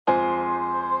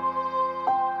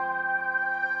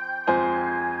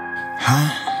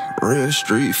Real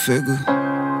street figure.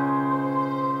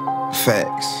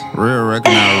 Facts. Real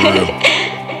recognize real.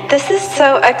 This is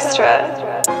so extra.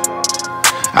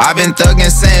 I've been thugging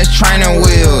since training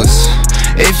wheels.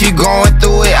 If you going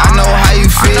through it, I know how you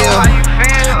feel.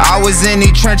 I was in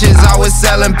these trenches, I was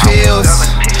selling pills.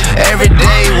 Every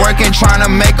day working, trying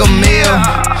to make a meal.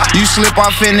 You slip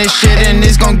off in this shit and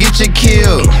it's gon' get you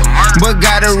killed. But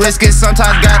gotta risk it,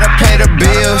 sometimes gotta pay the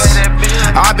bills.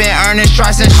 I've been earning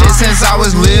stripes and shit since I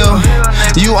was lil.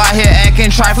 You out here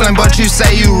acting trifling, but you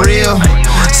say you real.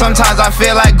 Sometimes I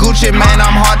feel like Gucci, man,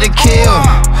 I'm hard to kill.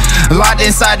 Locked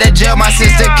inside that jail, my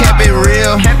sister kept it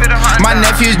real. My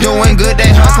nephews doing good,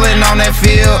 they hustling on that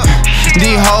field.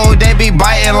 These hoes, they be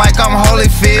biting like I'm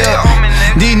Holyfield.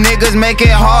 These niggas make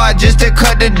it hard just to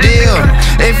cut the deal.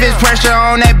 If it's pressure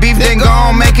on that beef, then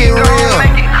gon' make it real.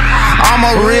 I'm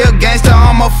a real gangster,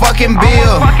 I'm a fucking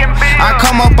bill. I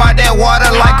come up out that water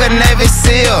like a Navy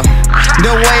SEAL.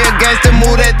 The way a gangster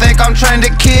move, they think I'm trying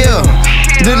to kill.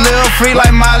 The little free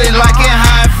like Molly, like in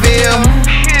how I feel.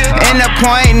 In the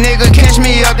point, nigga, catch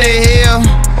me up the hill.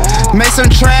 Make some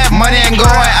trap money and go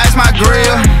and ice my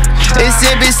grill. It's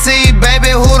MBC,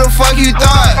 baby, who the fuck you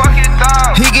thought?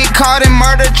 He get caught in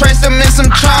murder, trace him in some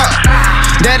chalk.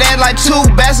 That act like two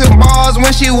basketballs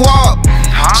when she walk.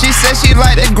 She said she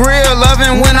like the grill,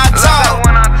 loving when I talk.